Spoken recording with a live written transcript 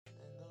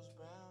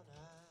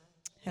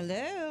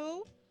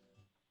Hello.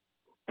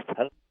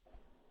 Hello,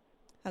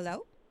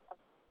 Hello.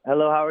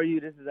 hello, how are you?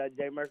 This is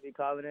Jay Murphy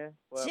calling in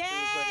for a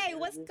pre-recorded Jay,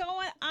 what's interview.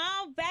 going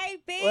on,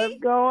 baby? What's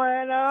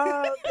going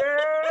on,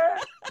 girl?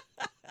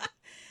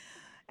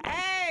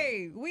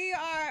 Hey, we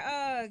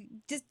are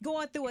just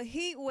going through a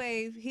heat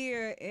wave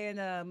here in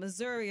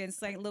Missouri and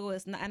St.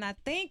 Louis, and I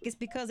think it's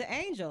because of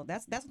Angel.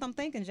 That's what I'm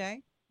thinking,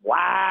 Jay.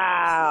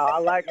 Wow, I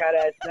like how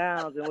that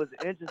sounds. And what's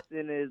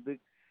interesting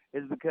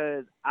is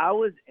because I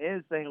was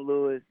in St.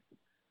 Louis,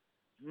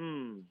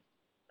 hmm,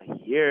 a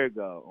year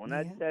ago. When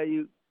I Yeah. tell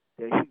you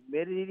the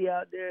humidity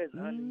out there is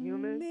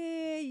unhuman,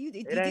 Man, you it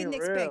you ain't didn't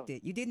expect real.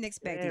 it. You didn't It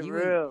expect it. ain't You were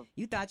real.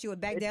 you thought you were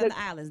back It down took the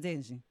islands,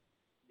 didn't you?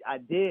 I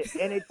did,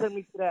 and it took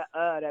me to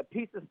that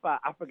pizza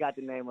spot. I forgot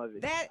the name of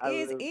it. That I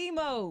is was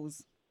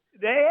emos.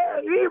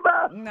 damn,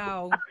 Eva.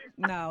 No,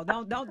 no,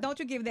 don't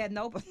you give that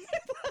nope.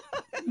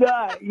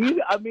 Nah,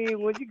 I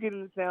mean, when you get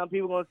into town,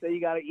 people gonna say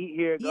you gotta eat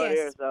here, go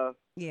there. Yes, So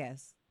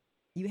yes.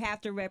 You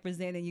have to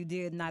represent, and you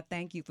did. Not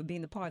thank you for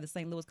being a part of the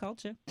St. Louis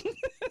culture.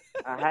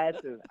 I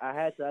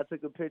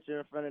took a picture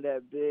in front of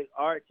that big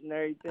arch and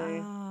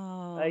everything.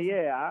 Oh,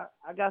 Yeah,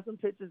 I got some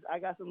pictures. I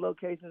got some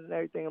locations and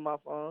everything on my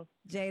phone.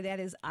 Jay, that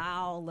is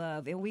all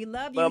love, and we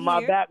love you But here.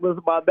 my back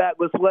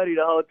was sweaty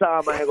the whole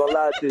time. I ain't gonna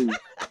lie to you.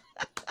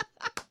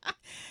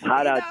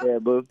 Hot you out know, there,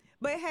 boo.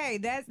 but hey,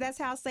 that's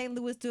how St.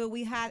 Louis do it.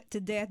 We hot to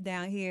death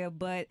down here,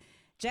 but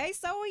Jay,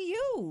 so are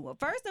you.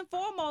 First and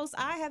foremost,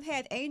 I have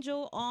had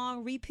Angel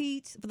on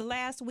repeat for the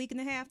last week and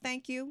a half.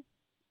 Thank you.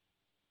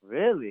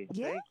 Really?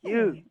 Yeah. I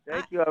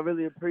Thank you. I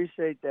really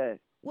appreciate that.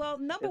 well,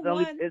 number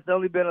one, It's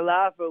only been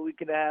alive for a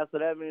week and a half, so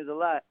that means a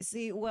lot.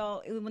 see,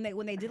 well,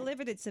 when they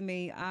delivered it to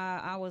me,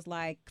 I was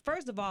like,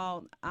 first of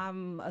all,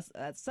 I'm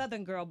a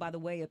Southern girl by the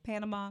way of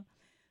Panama,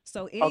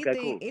 so Okay,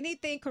 anything cool.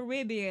 anything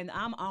Caribbean,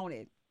 I'm on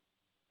it.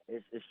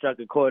 It struck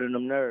a chord in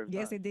them nerves, huh?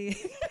 Yes, it did.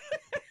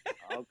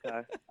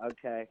 Okay,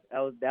 okay.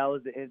 That was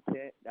the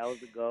intent. That was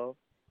the goal.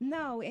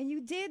 No, and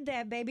you did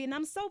that, baby, and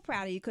I'm so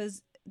proud of you.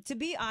 Because to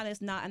be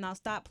honest, not, and I'll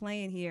stop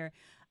playing here.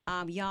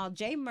 Y'all,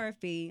 Jay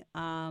Murphy.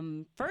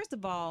 First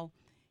of all,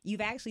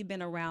 you've actually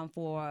been around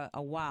for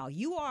a while.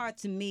 You are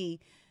to me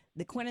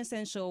the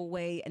quintessential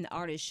way an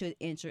artist should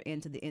enter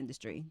into the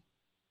industry.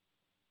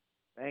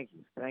 Thank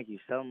you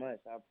so much.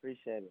 I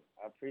appreciate it.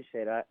 I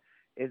appreciate it.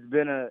 It's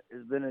been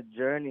a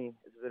journey.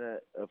 It's been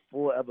a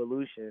full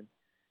evolution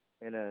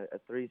and a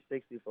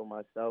 360 for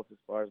myself as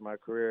far as my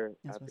career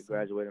That's after what's up.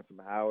 graduating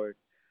from Howard.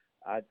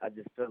 I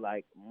just feel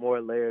like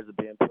more layers are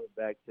being put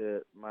back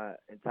to my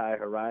entire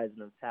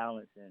horizon of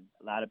talents, and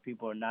a lot of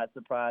people are not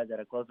surprised that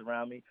are close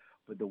around me,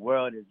 but the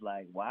world is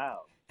like, wow,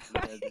 he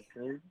does Right, this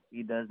too.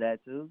 He does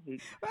that too.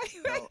 right, right.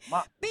 So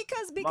my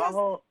Because my because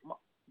whole my,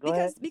 go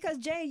ahead. because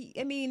Jay,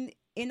 I mean,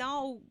 in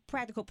all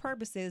practical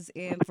purposes,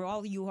 and for all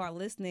of you who are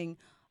listening,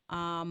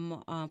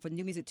 for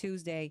New Music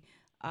Tuesday,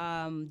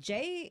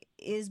 Jay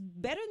is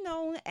better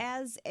known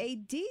as a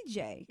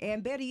DJ,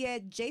 and better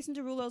yet, Jason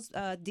Derulo's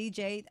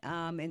DJ,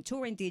 and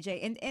touring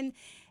DJ,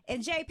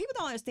 and Jay, people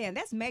don't understand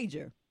that's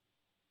major,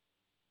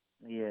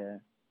 Yeah,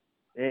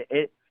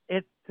 it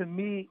to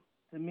me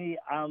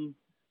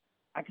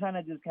I kind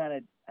of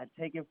I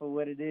take it for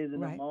what it is in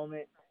the right?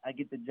 moment. I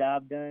get the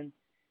job done,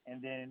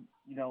 and then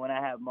when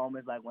I have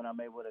moments like when I'm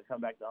able to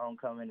come back to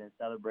homecoming and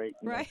celebrate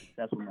Right,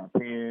 success with my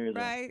peers, or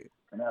right.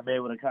 and I'm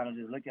able to kind of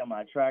just look at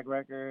my track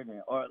record,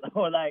 and or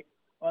like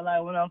when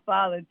I'm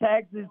filing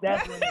taxes,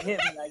 that's when it hit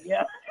me like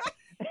yeah.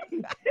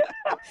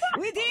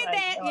 We I'm did like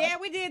that. yo, Yeah,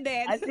 we did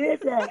that. I did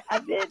that. I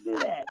did do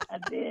that. I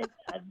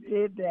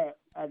did that.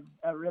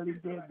 I really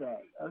did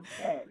that.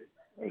 Okay.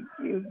 Thank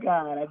you,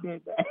 God. I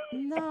did that.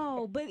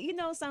 No, but you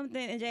know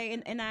something, and Jay,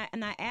 and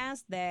I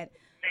asked that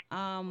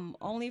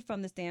only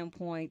from the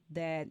standpoint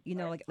that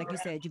like you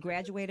said, you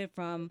graduated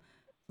from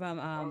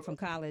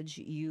college,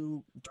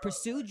 you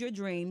pursued your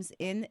dreams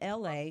in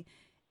LA,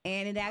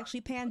 and it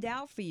actually panned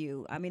out for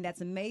you. I mean,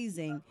 that's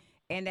amazing,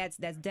 and that's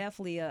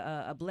definitely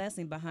a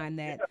blessing behind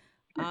that.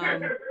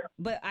 Um,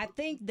 but I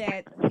think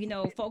that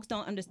folks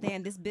don't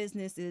understand this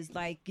business is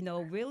like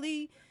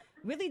really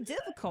really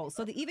difficult.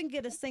 So to even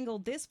get a single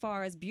this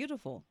far is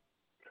beautiful.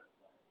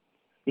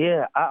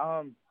 Yeah,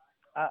 I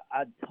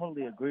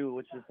totally agree with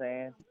what you're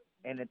saying.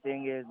 And the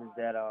thing is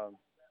that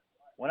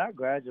when I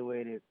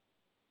graduated,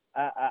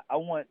 I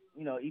want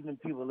even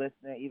people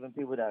listening, even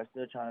people that are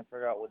still trying to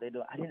figure out what they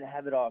do. I didn't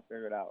have it all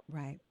figured out.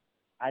 Right.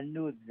 I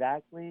knew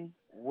exactly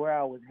where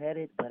I was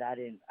headed, but I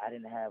didn't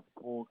have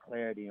full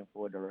clarity and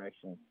full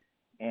direction.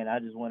 And I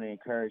just want to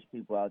encourage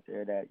people out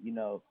there that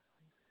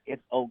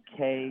it's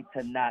okay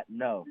to not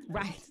know.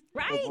 Right.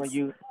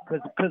 Because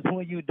Right.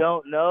 when you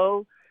don't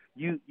know,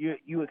 you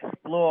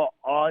explore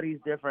all these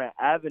different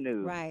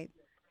avenues, Right.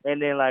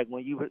 and then like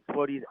when you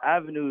explore these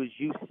avenues,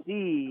 you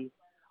see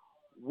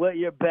what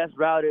your best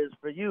route is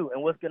for you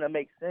and what's gonna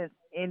make sense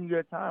in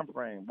your time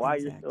frame while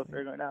you're still Exactly.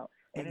 figuring it out.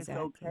 And it's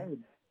Exactly. okay.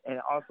 And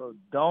also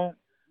don't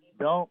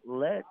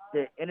let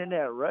the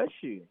internet rush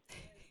you.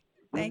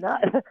 Do Thank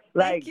not you.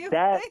 like Thank you.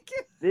 that. Thank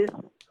you. This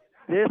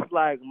this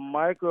like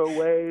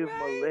microwave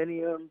Right.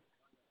 millennium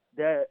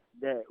that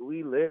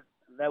we live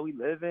that we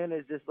live in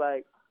is just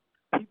like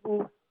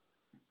people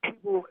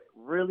people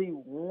really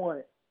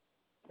want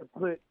to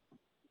put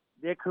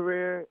their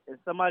career in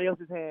somebody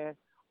else's hand,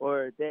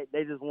 or they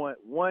just want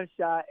one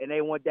shot and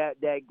they want that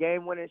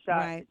game winning shot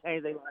to Right.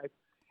 change their life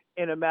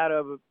in a matter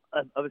of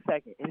a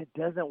second. And it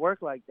doesn't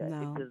work like that. It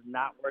No. does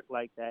not work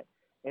like that.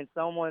 And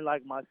someone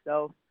like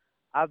myself,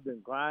 I've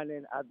been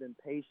grinding, I've been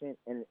patient,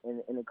 and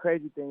the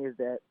crazy thing is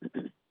that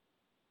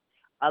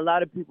a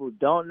lot of people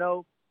don't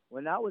know.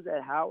 When I was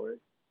at Howard,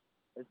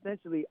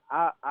 essentially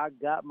I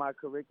got my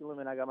curriculum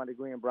and I got my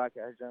degree in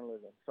broadcast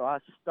journalism. So I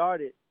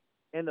started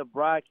in the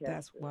broadcast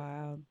That's field.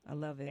 wild. I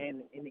love it.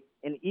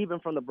 And even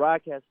from the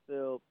broadcast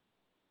field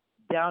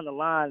down the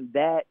line,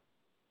 that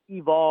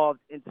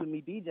evolved into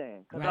me DJing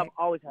because I've Right.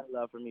 always had a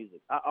love for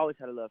music. I always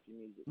had a love for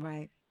music,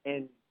 Right.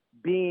 and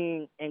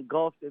being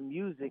engulfed in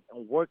music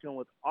and working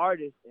with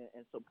artists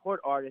and support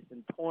artists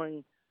and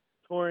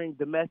touring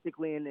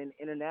domestically and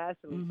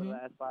internationally for the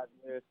Mhm. last 5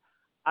 years,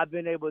 I've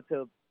been able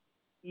to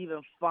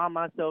even find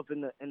myself in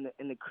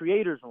the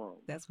creators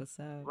room, That's what's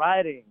up.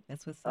 writing,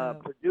 That's what's up.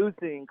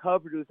 producing,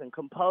 co-producing,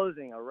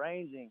 composing,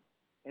 arranging,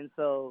 and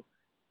so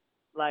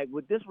like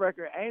with this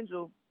record,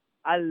 Angel,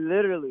 I'm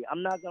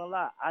not gonna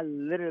lie, I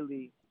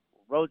literally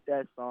wrote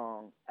that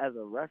song as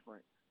a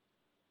reference,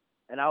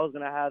 and I was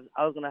gonna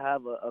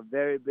have a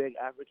very big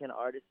African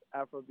artist,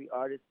 Afrobeat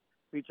artist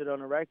featured on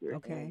the record,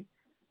 Okay.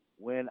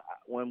 and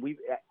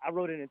I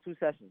wrote it in 2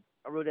 sessions.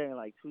 I wrote it in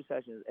like 2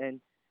 sessions,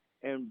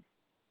 and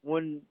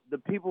when the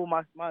people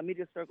my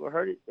immediate circle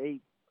heard it, they're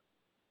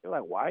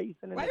like, "Why are you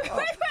sending Wait, this wait, off?"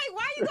 wait.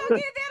 Why you gonna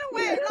give that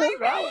away? Like, I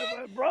man, was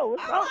like, bro,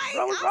 what's I'm wrong, like,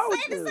 bro? What's wrong I'm with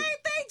saying the you? same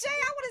thing, Jay.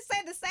 I would have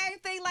said the same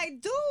thing.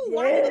 Like, dude,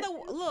 why you Yeah.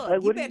 gonna look?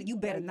 Like, You better, you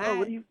better like, not.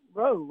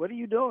 what are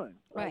you doing?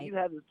 Like, Right. you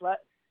have this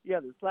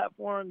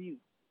platform.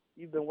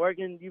 You've been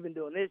working. You've been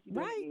doing this.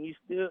 Right. And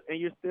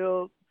you're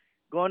still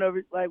going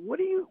over. Like, what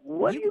do you You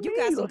mean got you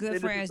some gonna good send it to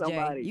friends, Jay.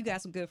 somebody? You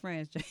got some good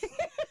friends, Jay.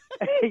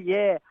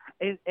 Yeah,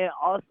 and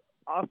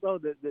also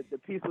the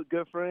piece with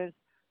good friends.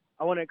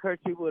 I want to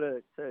encourage people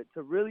to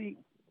really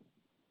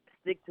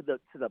stick to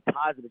the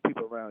positive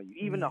people around you,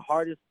 even the Yes.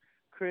 hardest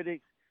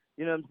critics.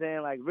 You know what I'm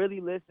saying? Like, really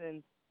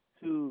listen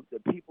to the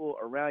people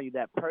around you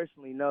that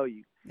personally know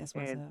you. That's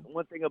what's And up.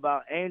 one thing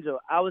about Angel,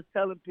 I was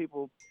telling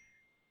people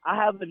I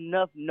have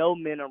enough no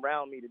men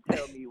around me to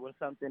tell me when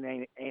something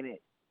ain't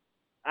it.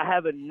 I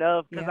have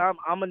enough because Yeah.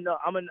 I'm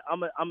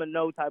a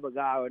no type of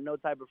guy or no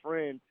type of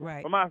friend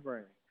Right. for my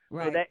friends. So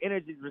Right. that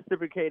energy is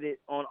reciprocated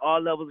on all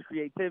levels of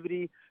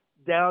creativity,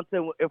 down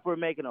to if we're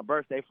making a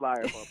birthday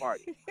flyer for a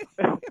party.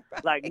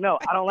 Like, no,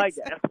 I don't like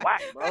that. That's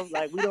whack, bro.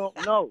 Like, we don't.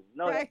 No,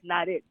 Right. that's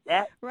not it.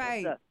 That's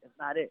Right. us. That's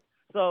not it.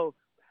 So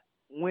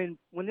when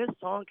this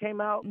song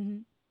came out, Hmm.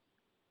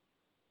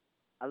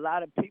 a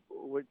lot of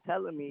people were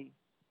telling me,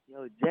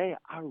 "Yo, Jay,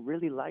 I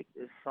really like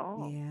this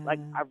song. Yeah. Like,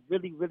 I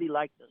really, really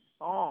like the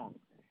song."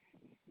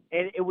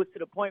 And it was to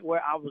the point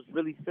where I was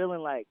really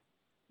feeling like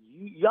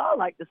y'all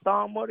like the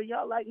song more than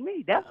y'all like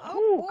me. That's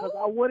cool because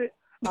I want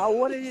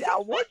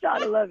y'all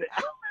to love it.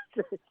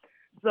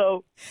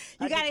 So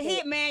You I got just a say,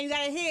 hit, man. You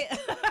got a hit.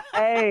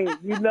 hey,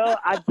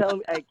 I tell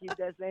them, hey, keep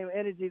that same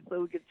energy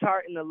so we can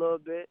chart in a little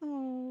bit.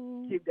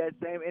 Oh. Keep that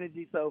same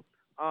energy. So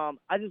I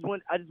just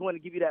want to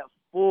give you that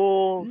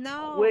full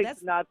No, quick that's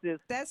synopsis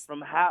that's from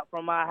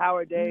my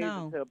Howard days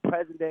no. until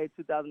present day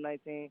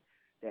 2019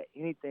 that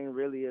anything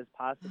really is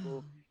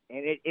possible,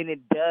 and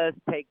it does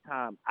take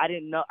time. I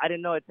didn't know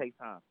it takes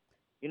time.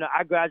 You know,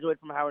 I graduated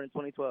from Howard in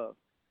 2012.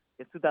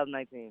 It's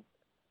 2019.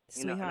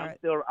 You know, and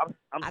Sweetheart,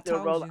 I'm I still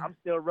told rolling. you. I'm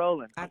still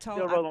rolling. I I'm told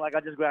still I, rolling like I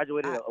just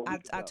graduated a I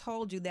week I ago.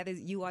 told you that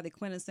is you are the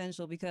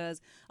quintessential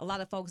because a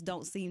lot of folks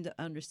don't seem to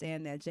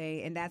understand that,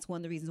 Jay, and that's one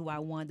of the reasons why I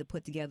wanted to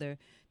put together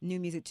New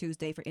Music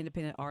Tuesday for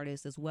independent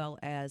artists as well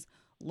as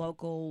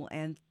local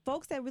and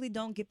folks that really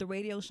don't get the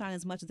radio shine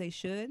as much as they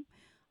should.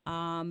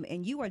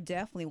 And you are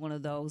definitely one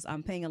of those.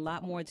 I'm paying a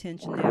lot more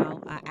attention now.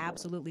 I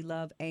absolutely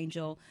love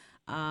Angel.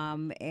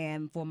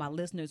 And for my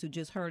listeners who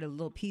just heard a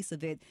little piece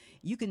of it,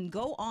 you can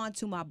go on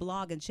to my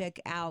blog and check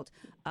out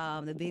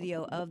the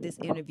video of this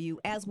interview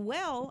as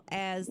well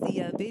as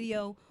the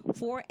video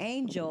for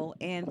Angel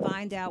and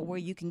find out where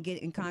you can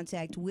get in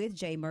contact with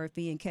Jay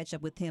Murphy and catch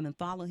up with him and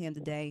follow him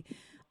today.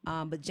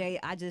 But Jay,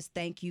 I just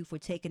thank you for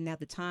taking out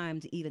the time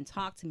to even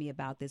talk to me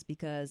about this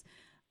because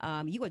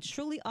you are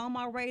truly on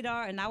my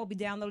radar, and I will be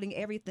downloading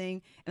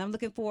everything. And I'm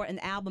looking for an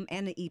album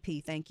and an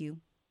EP. Thank you.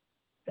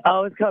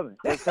 Oh, it's coming.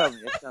 It's coming.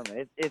 It's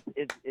coming.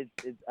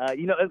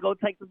 You know, it's gonna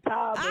take some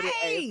time, but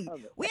Hey, it's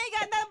coming. we ain't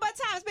got nothing but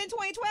time. It's been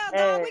 2012, dog.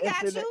 Hey, We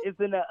got you. it's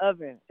in the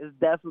oven. It's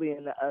definitely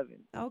in the oven.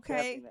 Okay.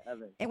 Definitely in the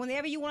oven. And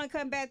whenever you want to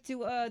come back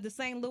to the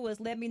St. Louis,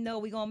 let me know.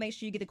 We're gonna make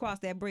sure you get across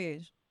that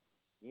bridge.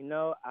 You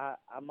know, I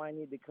might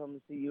need to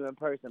come see you in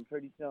person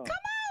pretty soon. Come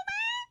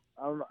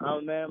on, man. I'm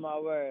a man of my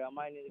word. I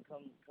might need to come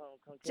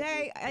kick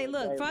Jay, it hey, with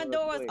look, Jay front real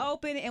door is quick.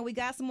 open, and we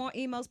got some more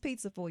Emo's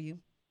Pizza for you.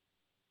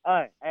 All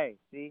right, hey,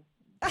 see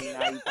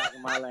now you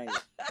talking my language.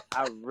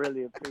 I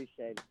really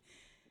appreciate it.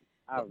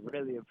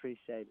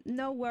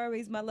 No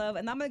worries, my love.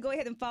 And I'm going to go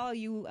ahead and follow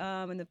you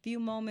in a few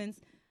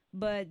moments.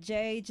 But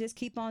Jay, just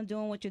keep on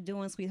doing what you're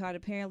doing, sweetheart.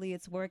 Apparently,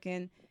 it's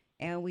working,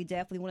 and we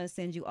definitely want to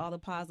send you all the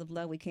positive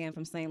love we can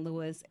from St.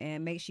 Louis,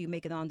 and make sure you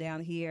make it on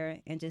down here.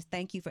 And just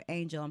thank you for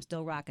Angel. I'm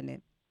still rocking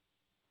it.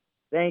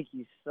 Thank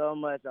you so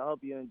much. I hope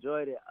you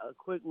enjoyed it. A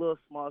quick little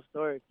small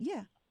story.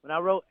 Yeah. When I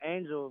wrote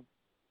Angel,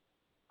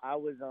 I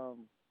was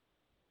um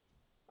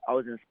I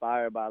was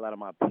inspired by a lot of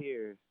my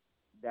peers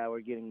that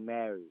were getting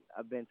married.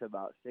 I've been to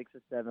about 6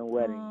 or 7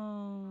 weddings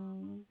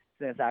Oh,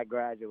 since I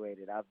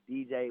graduated. I've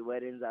DJ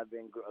weddings. I've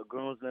been a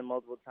groomsman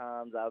multiple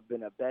times. I've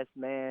been a best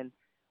man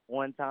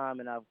one time,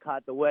 and I've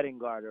caught the wedding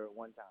garter at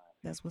one time.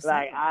 that's what's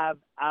Like up.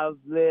 I've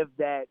lived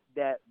that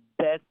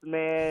best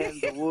man,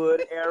 the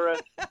wood era.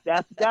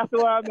 That's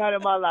where I'm at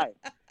in my life.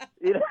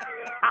 You know?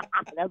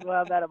 That's where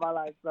I'm at in my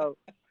life. So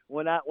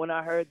when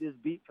I heard this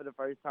beat for the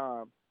first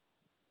time,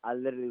 I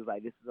literally was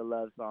like, "This is a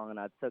love song," and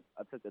I took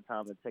the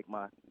time to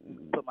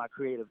put my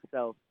creative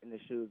self in the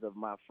shoes of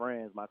my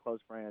friends, my close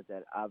friends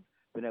that I've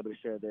been able to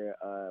share their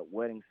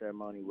wedding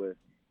ceremony with,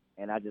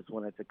 and I just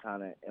wanted to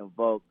kind of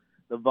invoke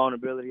the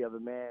vulnerability of a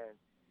man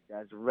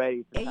that's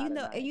ready to tie the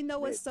knot And and you know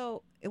commit.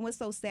 what's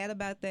so sad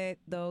about that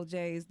though,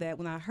 Jay, is that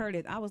when I heard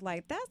it, I was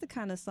like, that's the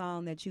kind of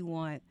song that you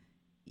want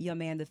your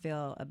man to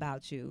feel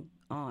about you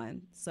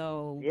on.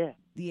 So Yeah,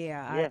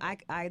 yeah, yeah,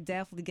 I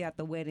definitely got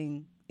the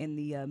wedding and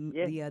yeah,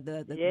 yeah.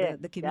 That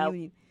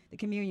the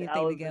communion that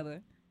thing was the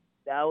together.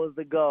 that was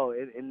the goal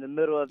in the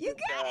middle of You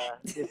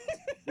got this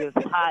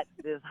it.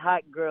 this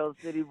hot girl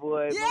city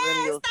boy Yes,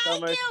 millennial thank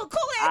summer. you.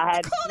 I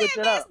had to Cool switch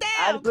that it mess up. I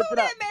had to down. switch Cool it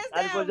up. that mess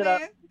I had to switch down, it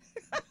up. man.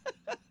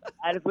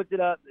 I had to switch it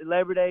up.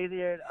 Labor Day is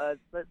here.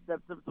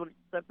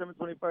 September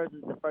 21st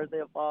is the first day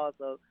of fall.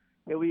 So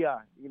here we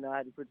are. I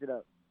had to switch it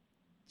up.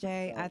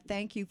 Jay, I So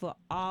thank you for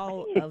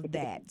all of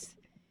that.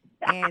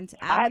 And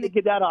I'm I had gonna to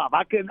get that off.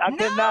 I couldn't. I could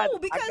not. no, I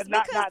could because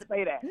not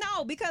say that.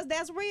 no, because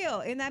that's real.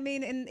 And I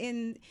mean,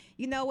 and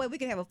you know what? We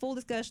can have a full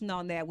discussion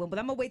on that one, but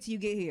I'm gonna wait till you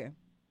get here.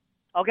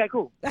 Okay,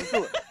 cool. Let's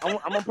do it. I'm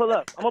gonna pull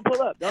up. I'm gonna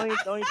pull up. Don't even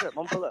trip.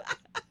 I'm gonna pull up.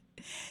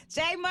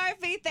 Jay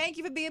Murphy, thank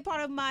you for being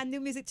part of my New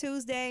Music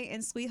Tuesday.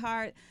 And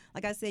sweetheart,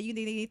 like I said, you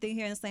need anything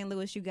here in St.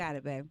 Louis, you got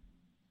it, babe.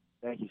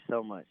 Thank you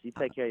so much. You Uh,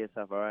 take care of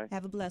yourself. All right.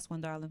 Have a blessed one,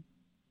 darling.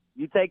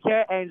 You take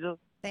care, Angel.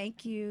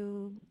 Thank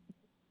you.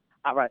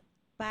 All right.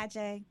 Bye,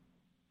 Jay.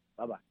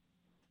 Bye bye.